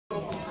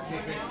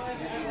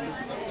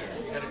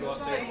this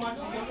side much,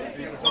 you get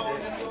your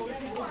phone, and the other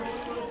people go a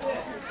little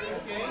bit.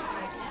 Okay?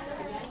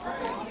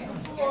 Alright, keep the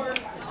floor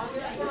on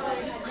this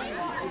side.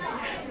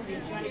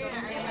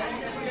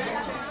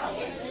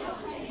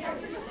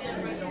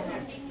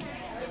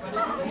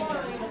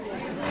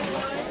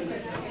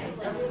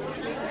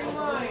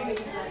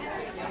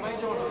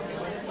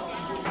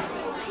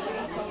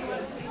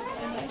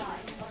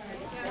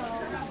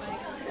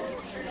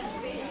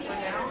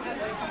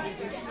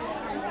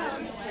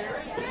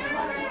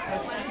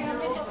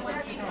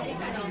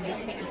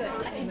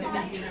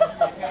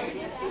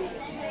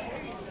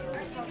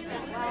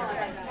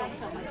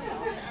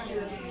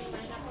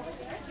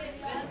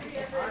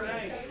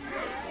 Alright,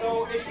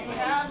 so if you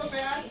have a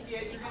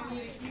basket, you're going to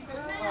need to keep it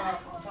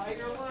by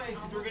your line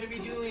because we're going to be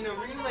doing a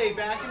relay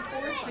back and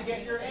forth to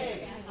get your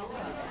eggs.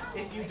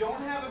 If you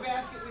don't have a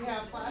basket, we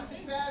have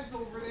plastic bags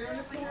over there in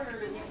the corner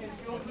that we can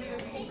feel free to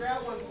we can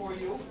grab one for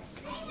you.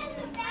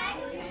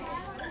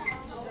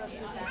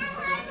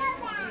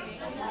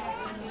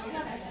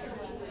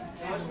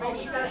 So let's make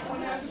sure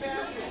everyone has a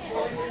basket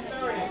before we get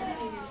started.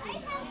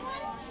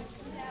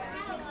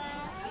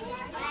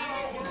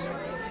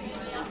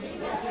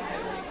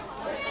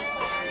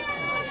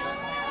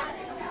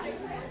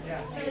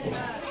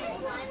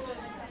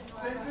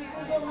 Since this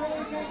is a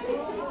really big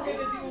group, we're going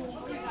to do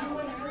 2-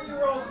 and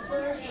 3-year-olds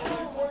first, and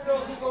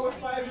 4-year-olds will go with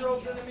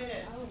 5-year-olds in a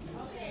minute.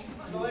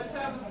 So let's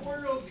have the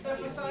 4-year-olds step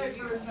aside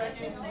for a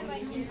second, and the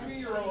 2- and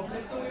 3-year-olds,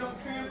 just so we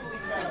don't trample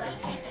each other.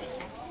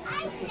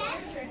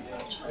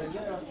 If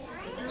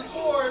you're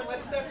 4,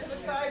 let's step to the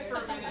side for a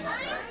minute.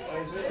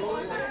 Go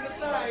to the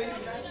side.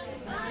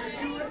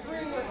 If you're 2 or 3,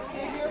 let's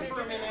stay here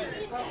for a minute.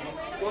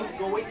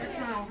 Go wait your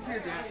turn over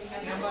here, Jack.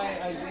 Stand by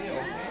Isaiah,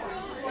 okay?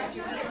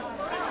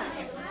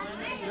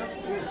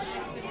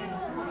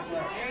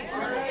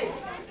 Alright.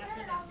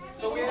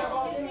 So we have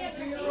all 2- and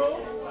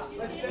 3-year-olds.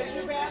 Let's set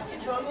your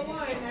baskets on the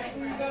line. That's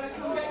where you gotta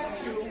come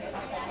back to.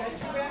 Set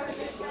your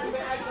baskets, your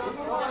bags on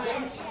the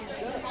line.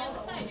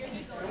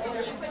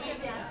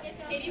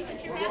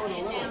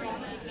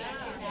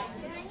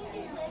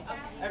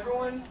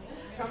 Everyone,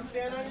 come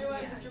stand on your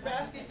line, put your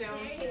basket down.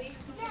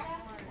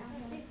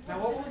 Now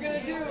what we're going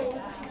to do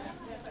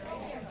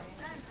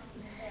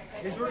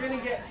is we're going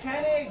to get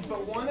 10 eggs,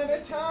 but one at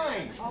a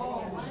time.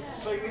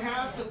 So you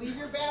have to leave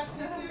your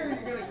basket there.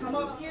 You're going to come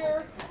up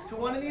here to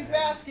one of these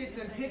baskets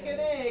and pick an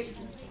egg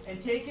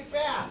and take it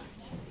back.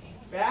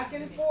 Back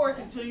and forth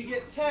until you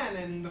get 10.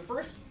 And the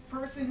first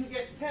person who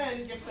gets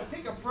 10 gets to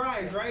pick a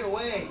prize right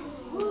away.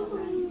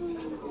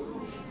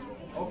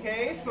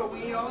 Okay, so we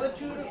need all the 2-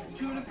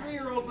 to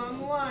 3-year-olds on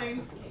the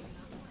line.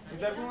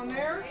 Is everyone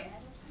there?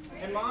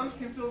 And moms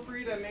can feel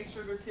free to make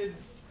sure their kids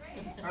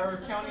are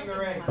counting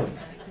their eggs.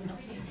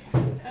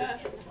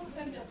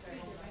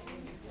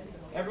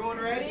 Everyone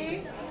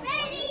ready?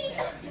 Ready!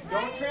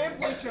 Don't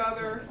trample each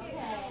other.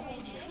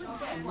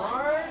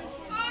 Smart.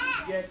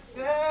 Get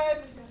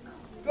set.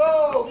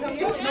 Go! Come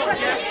here.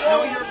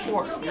 No, you're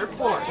 4. You're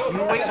 4.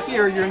 You wait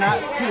here. You're not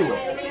 2.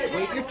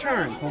 Wait your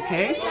turn,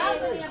 okay?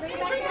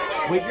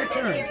 Wait your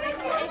turn.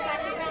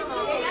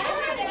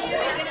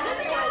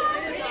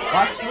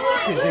 Watch the little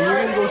kids, and you're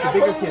going to go with the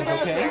bigger kids,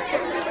 okay?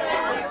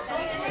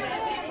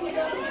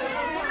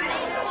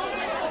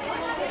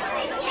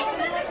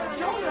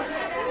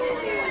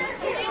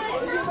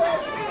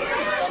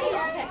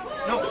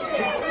 No,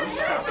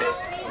 stop it.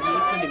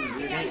 Listen to me.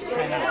 You're going to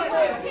time out.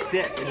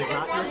 Sit. It is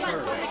not your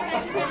turn. It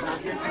is not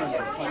your turn.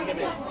 You're playing it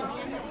in.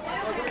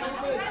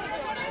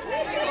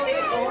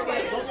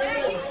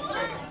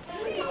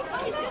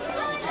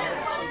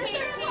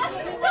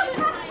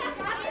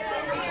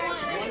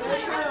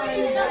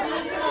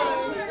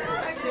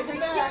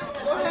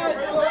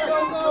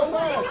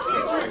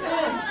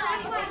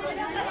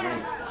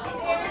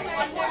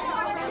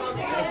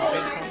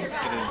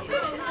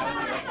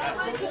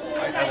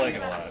 I like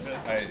it a lot.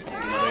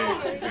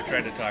 They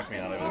tried to talk me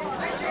out of it. It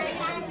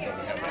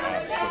doesn't have the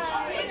app.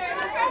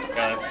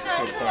 Yeah, that's a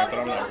good point, but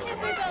I'm not really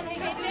much.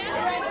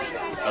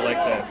 I like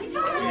that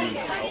news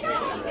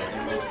outlet.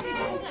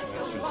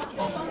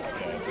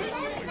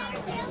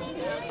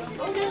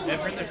 I've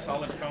heard they're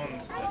solid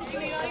phones.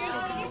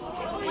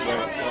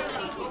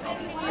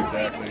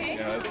 Exactly.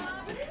 Yeah,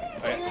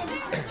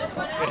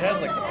 it has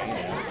like the main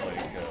apps,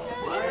 like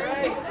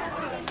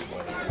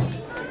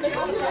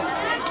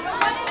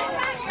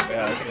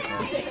yeah, I think it's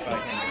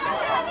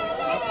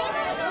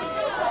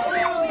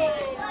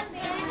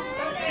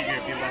figure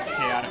it'd be less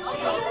chaotic.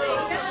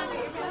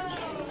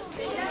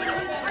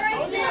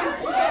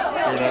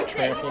 You're not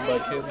trampled by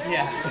kids?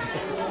 Yeah.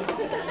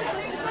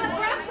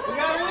 We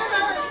got a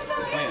winner!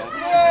 Yeah.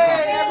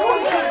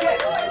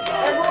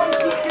 Everyone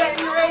keep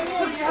getting your eggs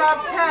till you have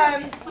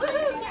 10.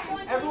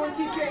 Everyone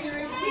keep getting your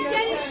eggs till you have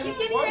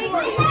 10. One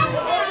more.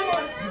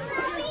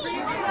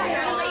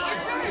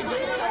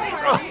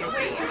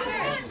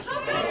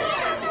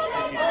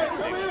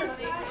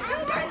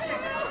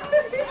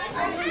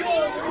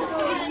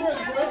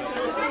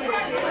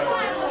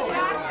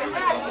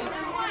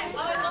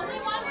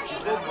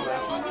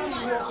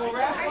 We'll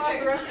wrap up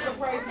the rest of the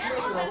prizes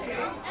later,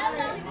 okay?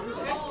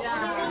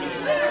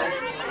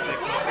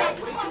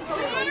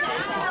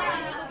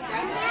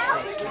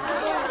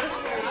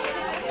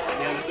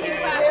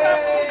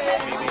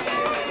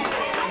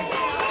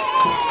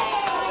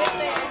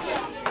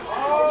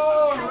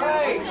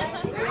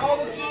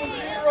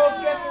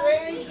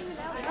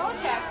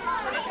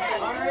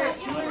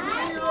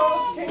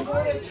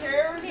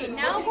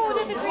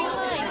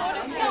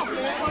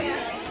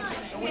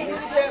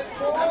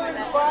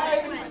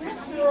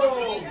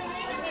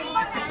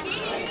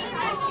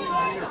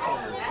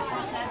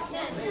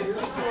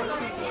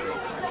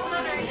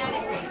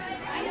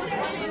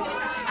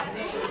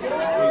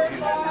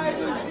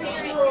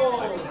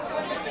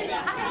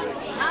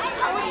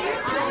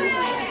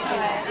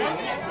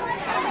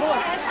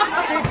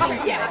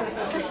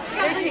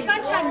 There's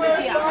sunshine with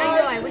you. I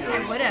know, I wish I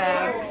would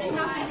have.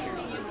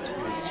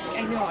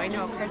 I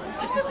know.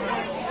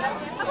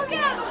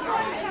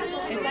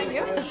 Is that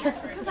you?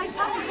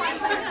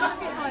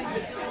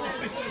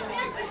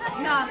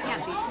 No, it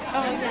can't be. Oh, I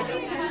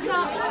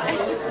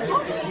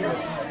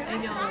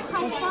know.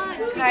 How fun.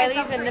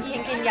 Kylie's in the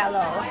pink and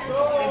yellow.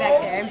 Way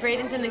back there. And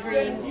Braden's in the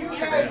green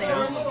trigger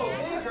thing.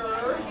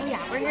 So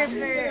yeah, we're here for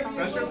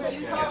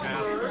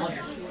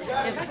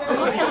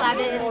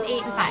 11,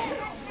 8, and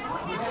 5.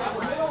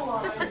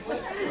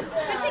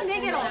 Good thing they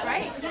get old,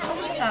 right? For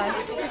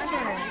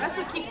sure. That's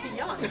what keeps you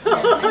young.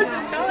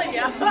 I'm telling you.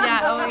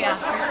 Yeah, oh yeah,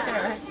 for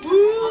sure.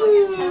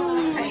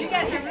 You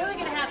guys are really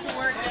going to have to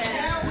work it.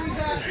 Now we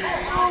got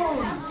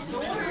spoons. So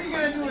what are we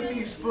going to do with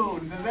these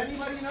spoons? Does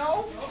anybody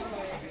know?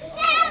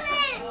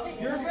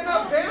 You're going to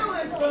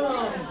balance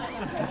them.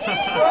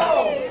 So,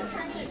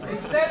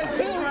 instead of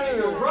just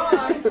trying to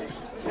run,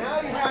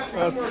 now you have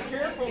to be more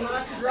careful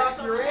not to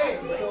drop your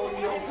eggs. So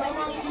you'll come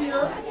up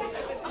here,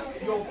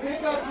 you'll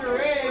pick up your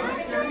egg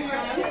with your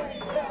hand,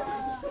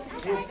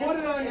 you'll put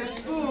it on your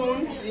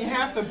spoon, and you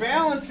have to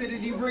balance it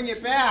as you bring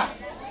it back.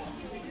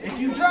 If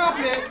you drop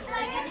it,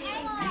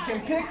 you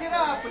can pick it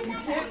up, but you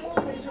can't move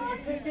until you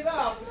pick it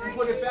up and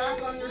put it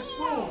back on your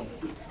spoon.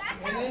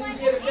 And then you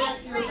get it back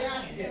to your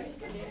basket.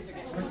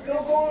 We're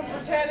still going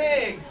for 10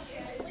 eggs.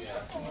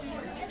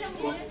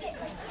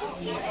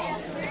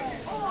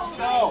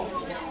 So,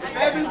 if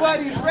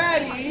everybody's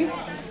ready,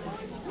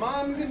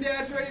 moms and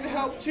dads ready to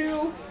help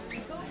too?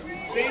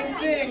 Same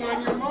thing,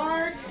 on your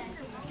mark,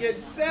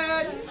 get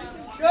set,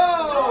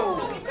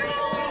 go!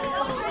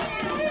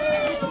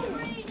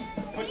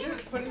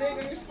 Put an egg on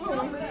your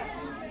spoon.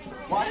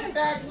 Watch it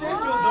back, gentle,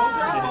 don't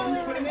drop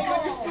them. Put an egg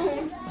on your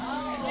spoon.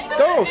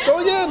 Go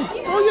again!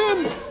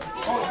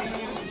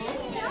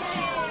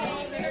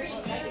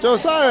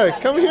 Josiah,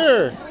 come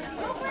here!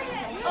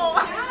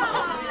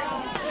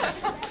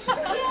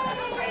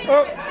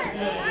 Oh.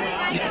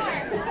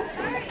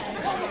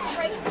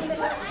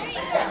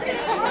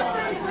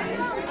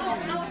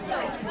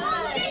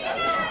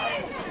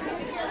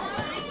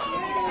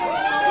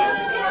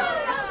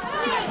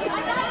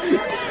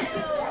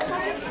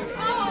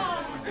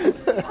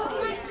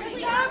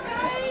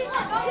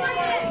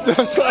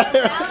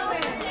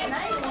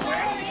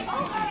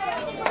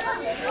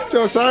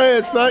 Josiah,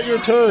 it's not your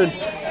turn.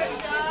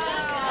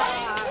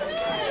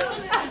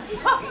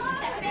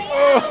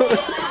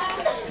 Oh.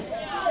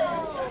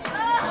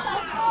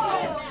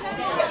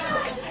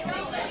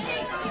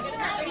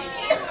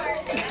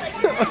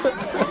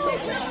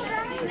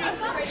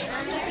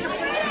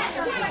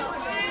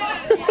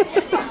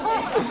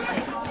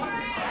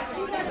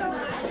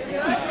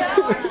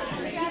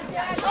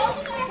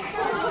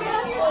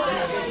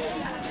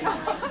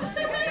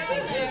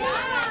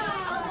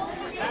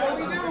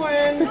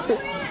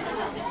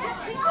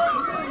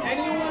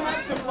 Anyone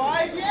up to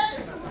 5 yet?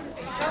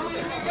 How many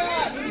we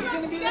got? Who's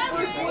going to be the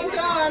first one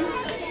done?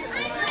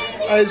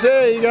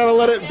 Isaiah, you gotta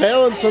let it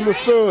balance on the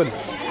spoon.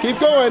 Keep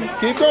going,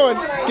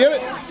 get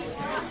it.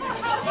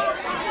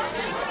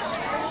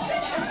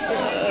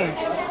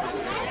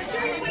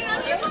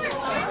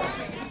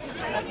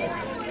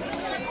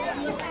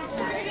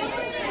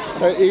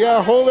 You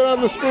gotta hold it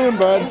on the spoon,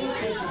 bud.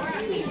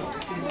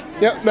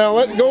 Yep, now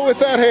let go with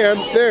that hand.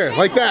 There,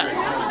 like that.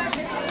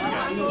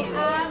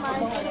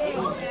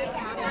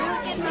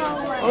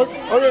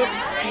 Okay.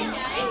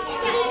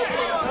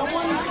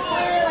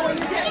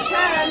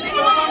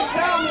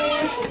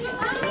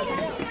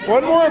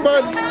 One more,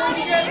 bud.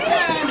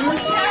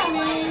 Who's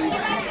counting?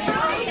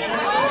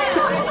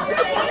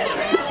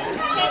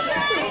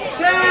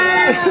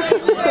 10!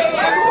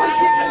 Everyone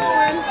keep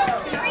going.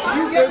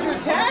 You get your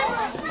 10?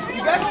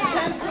 You got your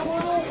 10, come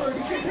on over.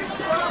 You should pick the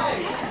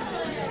prize.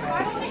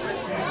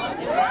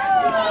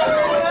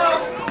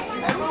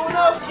 Everyone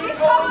else keep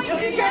going until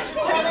you get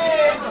your 10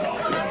 eggs.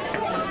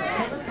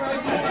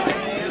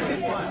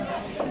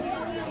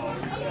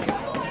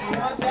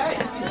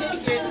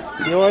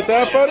 You want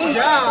that, buddy? Good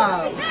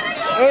job.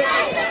 Hey,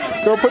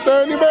 go put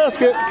that in your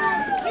basket.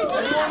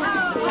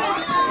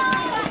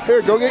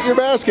 Here, go get your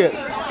basket.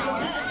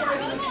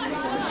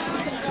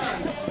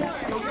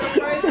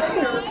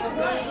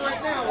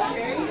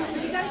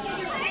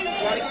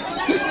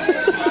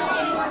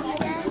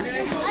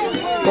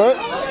 What?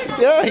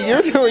 Yeah,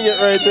 you're doing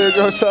it right there,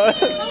 Josiah.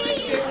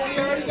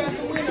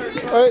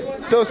 Hey,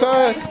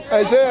 Josiah,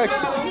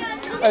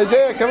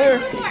 Isaiah, come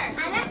here.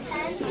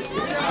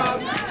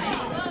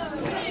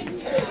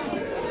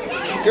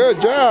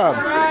 Good job.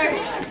 All right.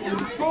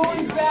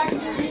 Spoons back to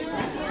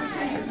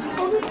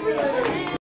you.